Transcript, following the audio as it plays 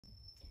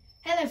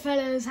Hello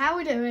fellas, how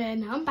we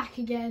doing? I'm back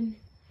again.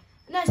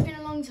 I know it's been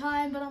a long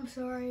time, but I'm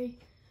sorry.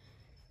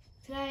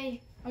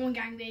 Today, I'm on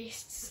Gang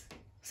Beasts.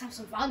 Let's have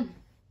some fun.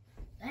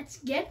 Let's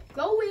get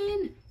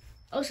going.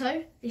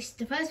 Also, this is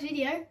the first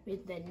video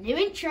with the new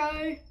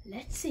intro.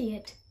 Let's see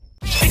it.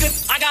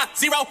 I got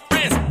 0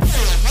 friends.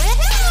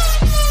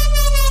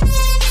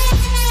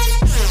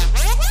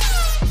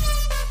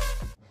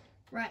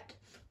 Right,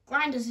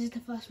 Grinders is the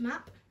first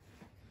map.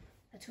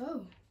 Let's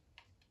go.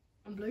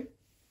 I'm blue.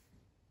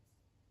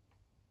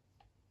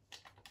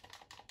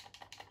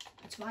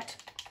 Let's fight.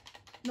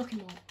 Knock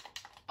him on.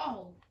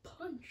 Oh,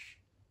 punch.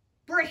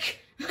 Brick.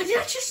 I'm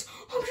just.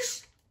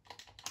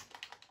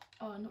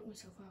 Oh, I knocked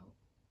myself out.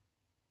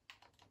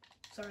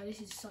 Sorry,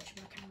 this is such a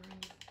bad camera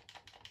angle.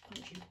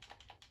 Punch him.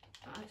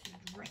 I'm actually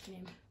wrecking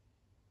him.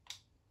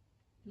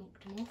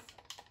 Knocked him off.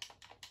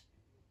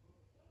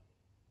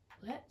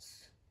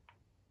 Let's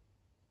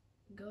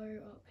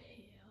go up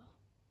here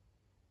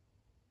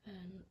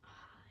and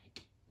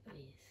hide with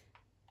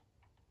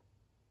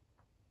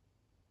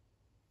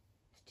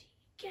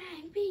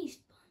Gang Beast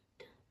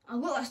Bond.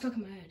 I've got that stuck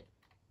in my head.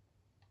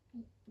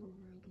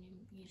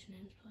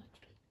 Username's by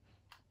accident.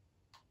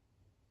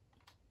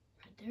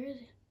 Right,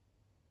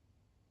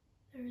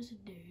 there is a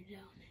dude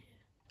down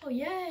here. Oh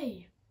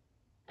yay!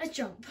 Let's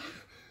jump.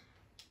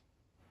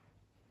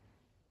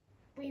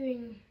 We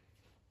win.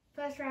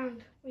 First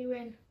round, we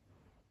win.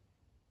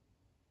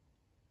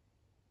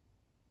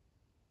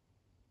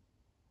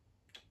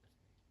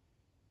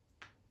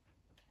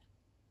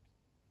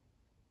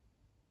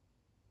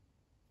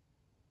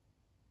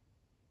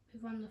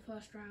 We've won the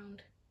first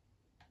round.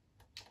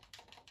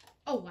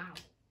 Oh wow.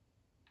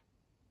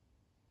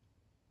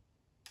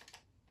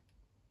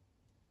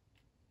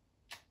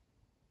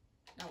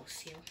 That was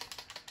skill.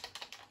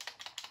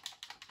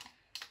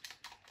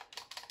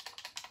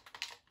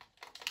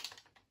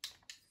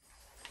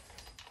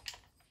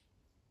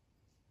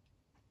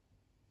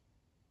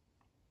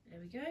 There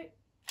we go.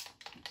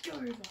 Go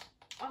over.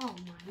 Oh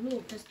my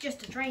lord, there's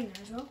just a train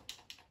there as well.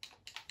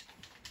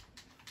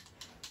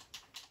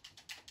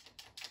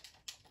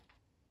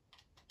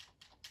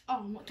 Oh,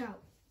 I'm knocked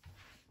out.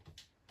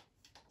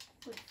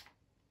 Wait.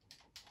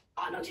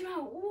 Oh, I knocked him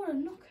out. What a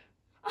knock.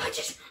 I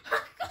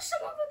got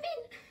some other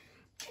bin.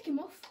 Take him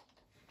off.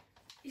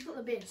 He's got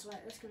the bin, so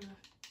that's gonna.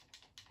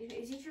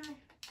 Is he trying?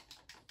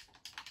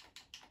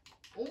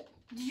 Oh,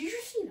 did you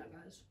just see that,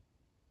 guys?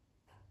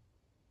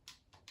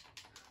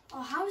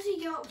 Oh, how does he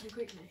get up so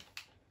quickly?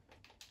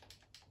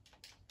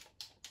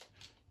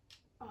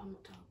 Oh, I'm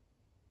knocked out.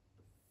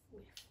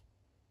 Whiff.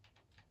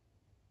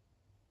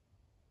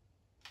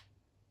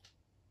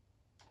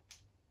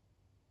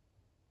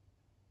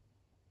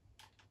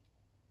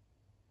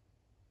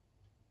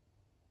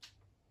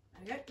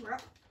 Okay, we're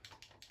up.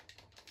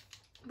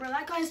 Bro,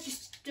 that guy's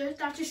just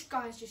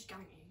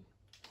ganging.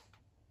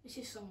 This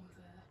is so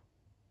unfair.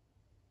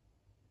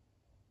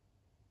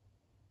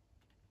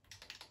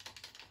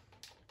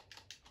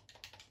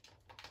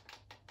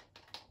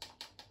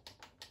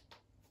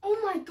 Oh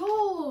my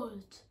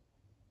god!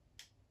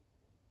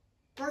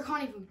 Bro, I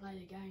can't even play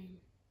the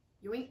game.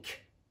 Yoink.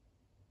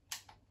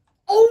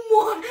 Oh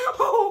my!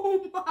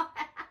 Oh my!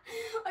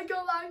 I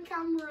got that on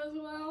camera as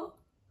well.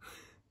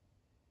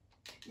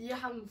 You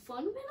having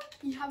fun with it?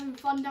 You having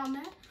fun down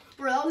there?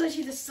 Bro, that was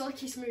actually the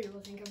silkiest move I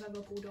think I've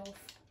ever pulled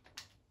off.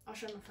 I'll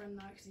show my friend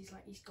that because he's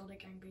got it,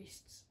 Gang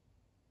Beasts.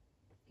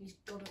 He's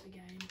got it the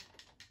game.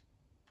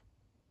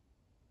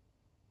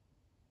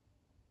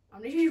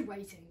 I'm literally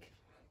waiting.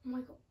 Oh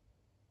my god.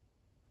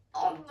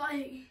 Oh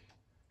my.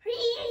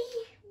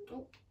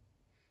 Oh.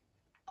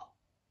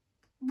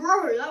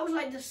 Bro, that was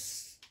like the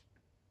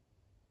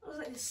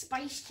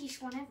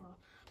spiciest one ever.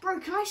 Bro,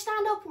 can I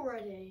stand up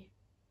already?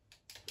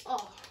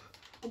 Oh.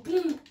 Oh,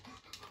 boom!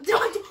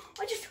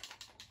 I just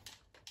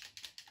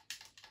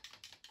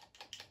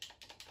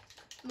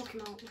knock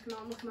him out, knock him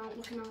out, knock him out,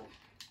 knock him out.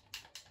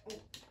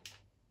 Oh,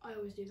 I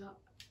always do that.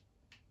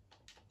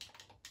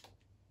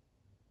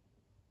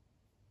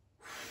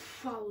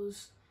 That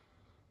was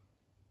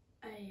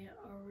a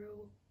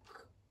real.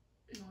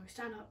 No,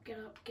 stand up, get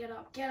up, get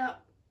up, get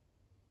up,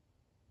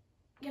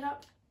 get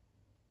up,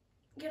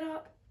 get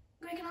up,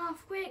 quick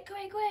enough, quick,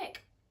 quick,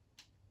 quick.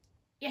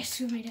 Yes,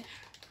 we made it.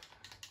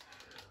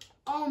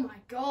 Oh my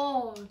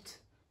god.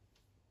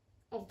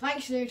 Oh,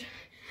 thanks, dude.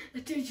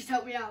 The dude just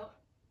helped me out.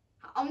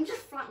 I'm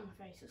just flat on my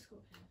face. Let's go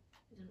up here.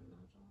 I didn't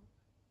know that.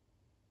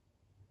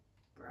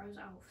 Bro, I was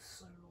out for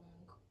so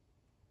long.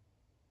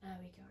 There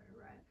we go,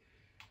 right.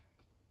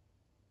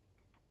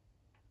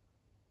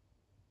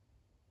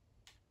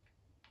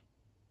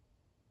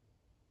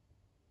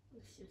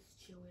 Let's just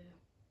chill here.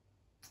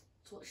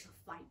 Let's watch the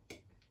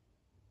fight.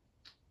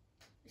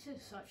 This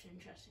is such an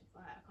interesting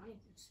fight. I can't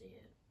even see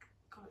it.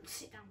 Can't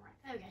sit down right.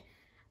 There we go.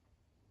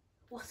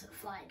 What a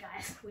fight,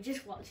 guys. We're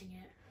just watching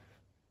it.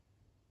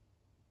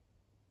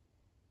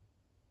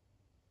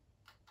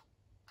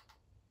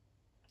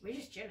 We're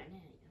just chilling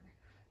here, you know.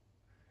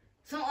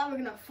 It's not like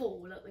we're gonna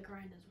fall at the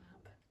Grinders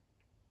map.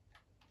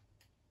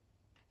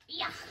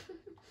 Yeah.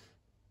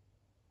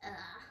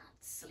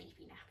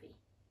 Sleepy nappy.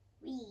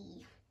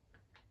 Wee.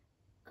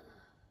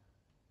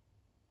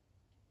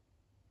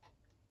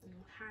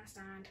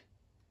 Handstand.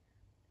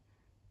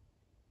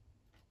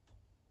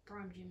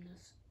 Prime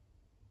gymnast.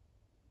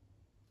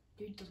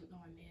 Dude doesn't know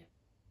I'm here.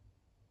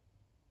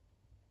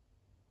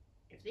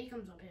 If he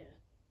comes up here,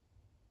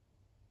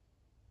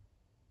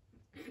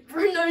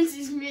 bro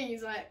notices me.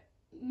 He's like,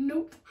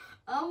 nope,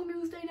 I'm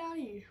gonna stay down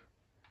here.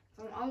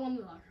 So I'm on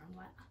the locker. I'm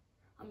like,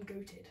 I'm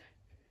goated.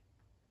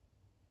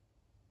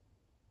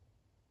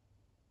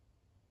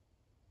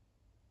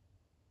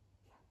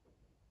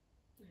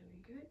 There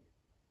we go.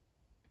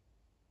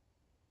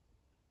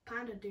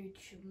 Panda dude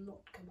should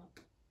not come up.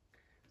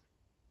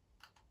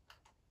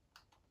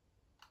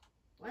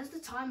 Where's the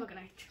timer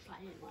gonna play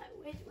in?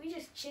 Like, we're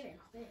just chilling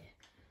up here.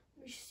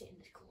 We just sit in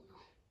this corner.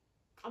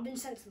 I've been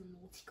sent to the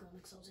naughty corner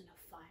because I was in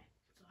a fight,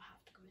 so I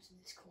have to go to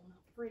this corner.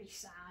 Really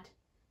sad.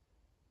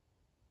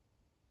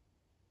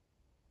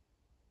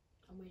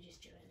 And we're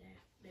just chilling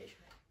there,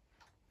 literally.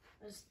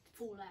 There's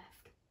 4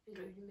 left,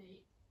 including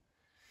me.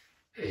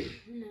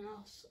 And then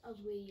us, as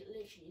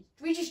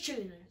we're just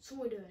chilling there. That's all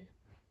we're doing.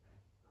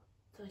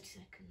 30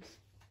 seconds.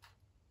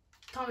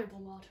 Timing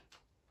bombard.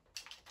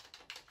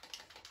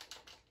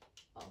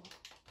 Oh.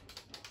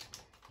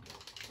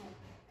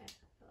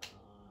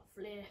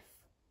 Fliff.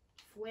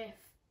 Whiff.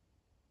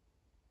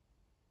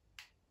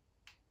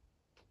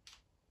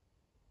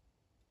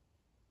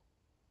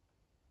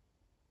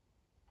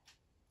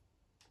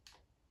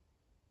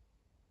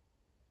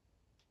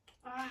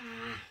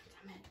 Ah,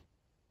 damn it.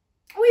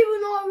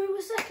 We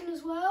were second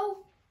as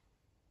well.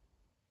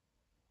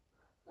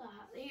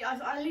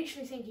 I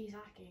literally think he's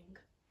hacking.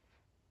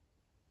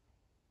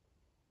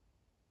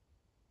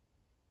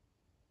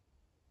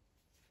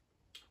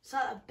 It's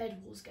like a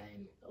Bed Wars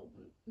game.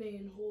 Me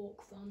and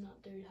Hawk found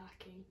that dude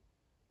hacking.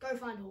 Go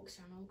find Hawk's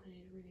channel because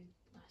he's a really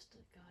nice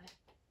guy.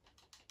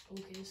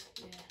 Hawk is,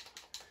 yeah.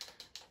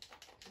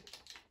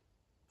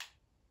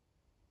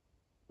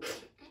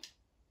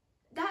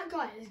 That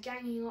guy is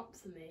ganging up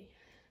for me.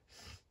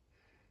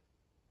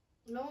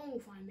 No one will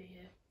find me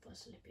here if I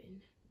slip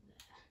in there.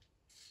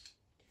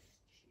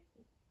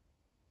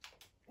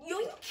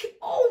 Yoink!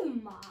 Oh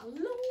my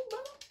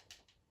lord!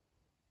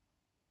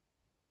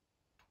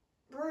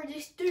 Bro,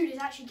 this dude is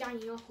actually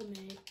ganging up on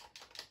me.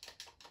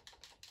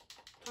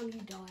 Time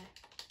you die.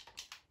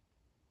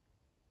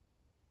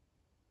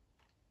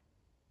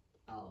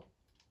 Oh.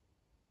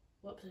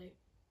 Whoopsie.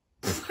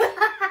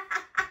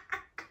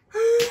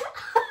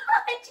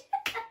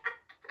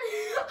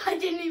 I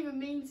didn't even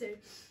mean to.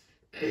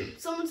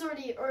 Someone's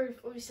already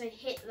obviously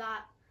hit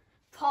that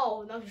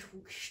pole and I just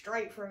walked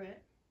straight through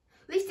it.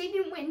 At least they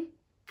didn't win.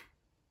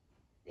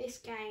 This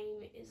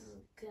game is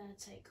gonna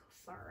take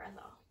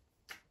forever.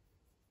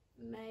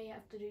 May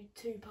have to do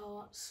 2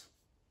 parts.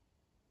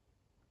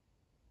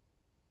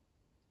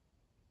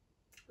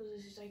 Because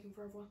this is taking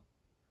forever.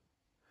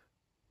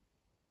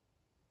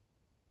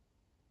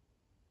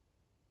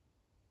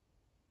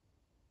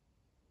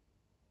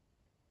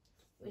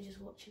 We're just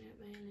watching it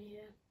mainly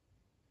here.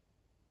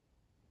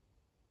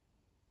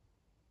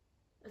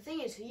 The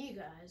thing is for you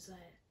guys,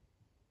 like,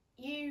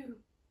 you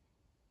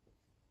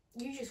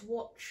just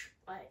watch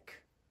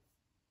like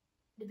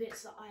the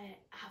bits that I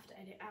have to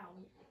edit out.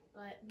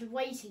 Like the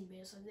waiting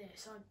bits like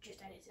this, I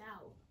just edit it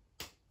out.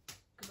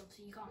 Because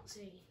obviously you can't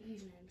see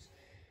usernames.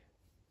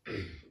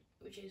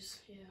 Which is,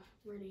 yeah,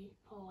 really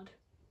hard.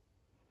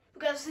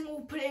 But guys, I think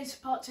we'll put it into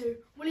part 2.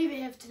 We'll leave it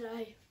here for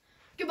today.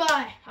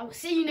 Goodbye. I will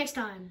see you next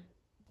time.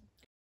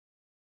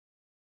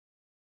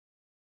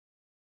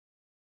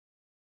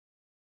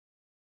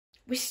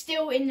 We're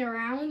still in the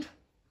round.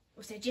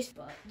 Or say just,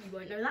 but you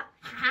won't know that.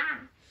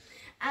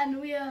 And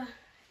we are.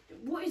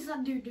 What is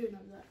that dude doing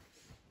up there?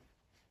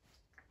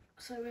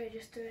 So we're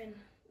just doing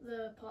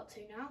the part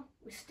 2 now.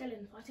 We're still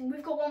in fighting.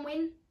 We've got 1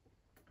 win.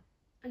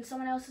 And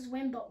someone else's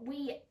win, but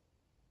we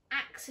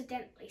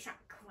accidentally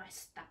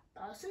sacrificed that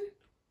person.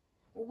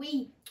 Or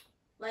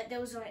like there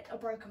was like a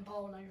broken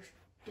pole and I just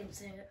didn't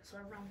see it, so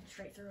I ran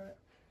straight through it.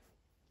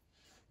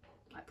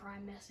 Like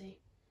prime Messi.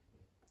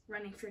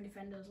 Running through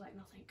defenders like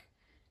nothing.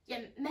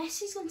 Yeah,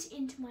 Messi's gone to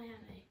Inter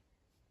Miami.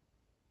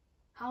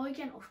 How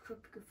again off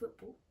tropical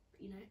football,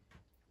 you know.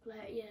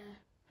 Like, yeah.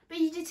 But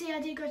you did see I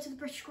did go to the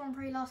British Grand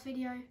Prix last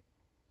video.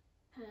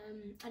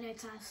 I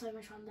did have so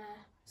much fun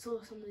there.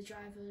 Saw some of the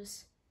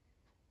drivers.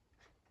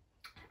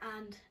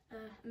 And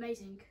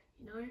amazing,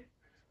 you know.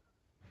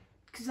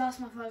 Because that's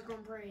my first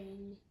Grand Prix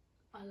and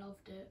I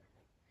loved it.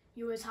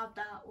 You always have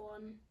that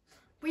one.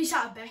 We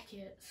sat at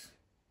Beckett's.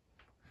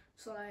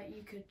 So like,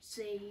 you could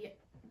see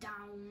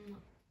down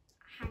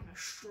Hanger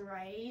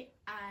Straight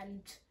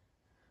and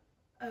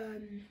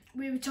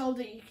we were told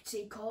that you could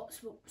see cops,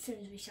 but as soon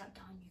as we sat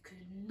down you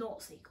could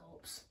not see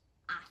cops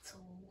at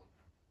all.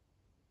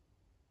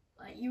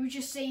 Like you would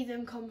just see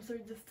them come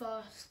through the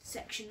first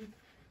section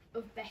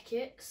of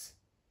Beckett's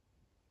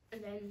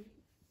and then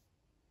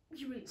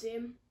you wouldn't see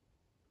them.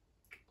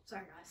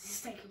 Sorry guys, this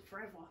is taking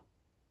forever.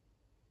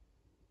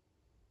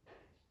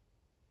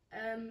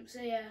 So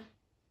yeah,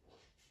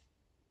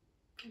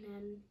 and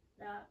then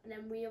that. And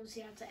then we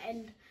obviously had to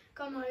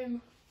come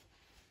home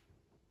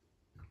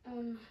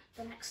on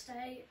the next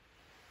day.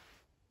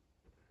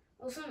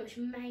 There was so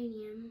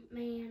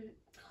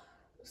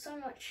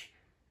much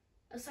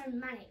so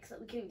manic that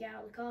we couldn't get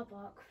out of the car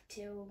park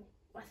till,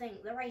 I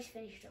think the race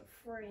finished at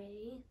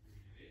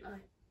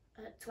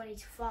 20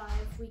 to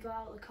 5. We got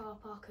out of the car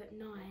park at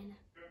 9,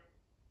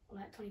 or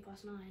like 20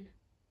 past 9.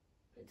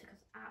 It took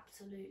us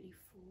absolutely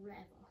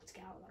forever to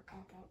get out of that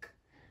car park.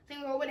 I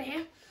think we're all winning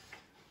here.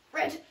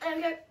 Red, there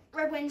we go.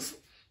 Red wins.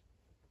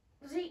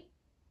 Was he?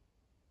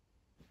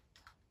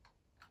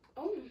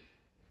 Oh,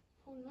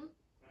 hold on.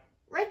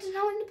 Red is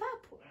now in the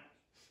purple.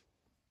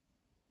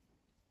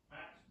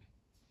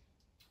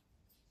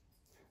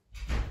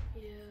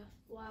 Yeah,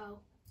 wow.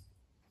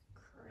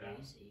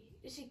 Crazy.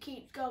 This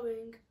keeps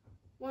going.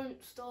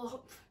 Won't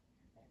stop.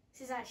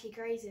 This is actually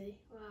crazy.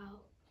 Wow.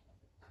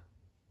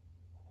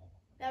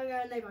 There we go,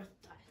 and they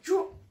both die.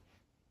 Draw!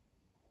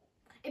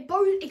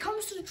 It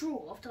comes to the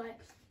draw after like,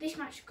 this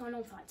match is going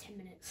on for like 10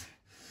 minutes.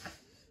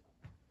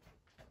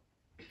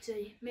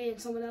 See, me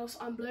and someone else,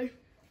 I'm blue.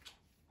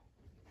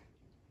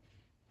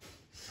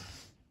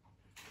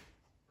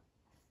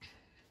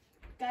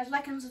 Guys,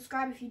 like and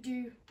subscribe if you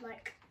do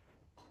like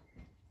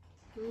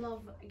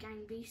love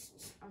Gang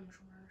Beasts. I'm just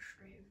gonna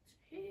straight over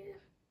to here.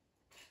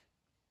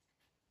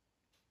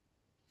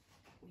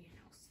 We are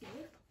now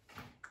skip.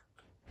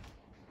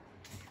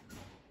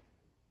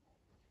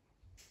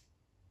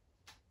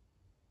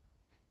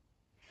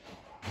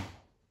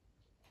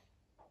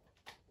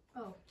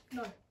 Oh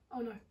no! Oh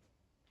no!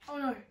 Oh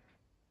no!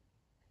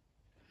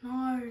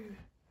 No!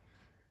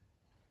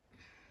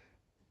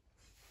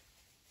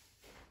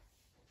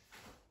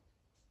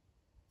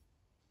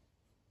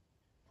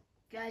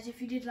 Guys,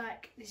 if you did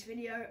like this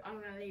video, I'm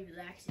going to leave it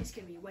there because it's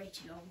going to be way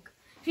too long.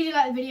 If you did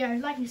like the video,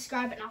 like and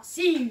subscribe, and I'll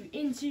see you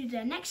into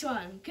the next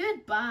one.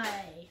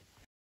 Goodbye.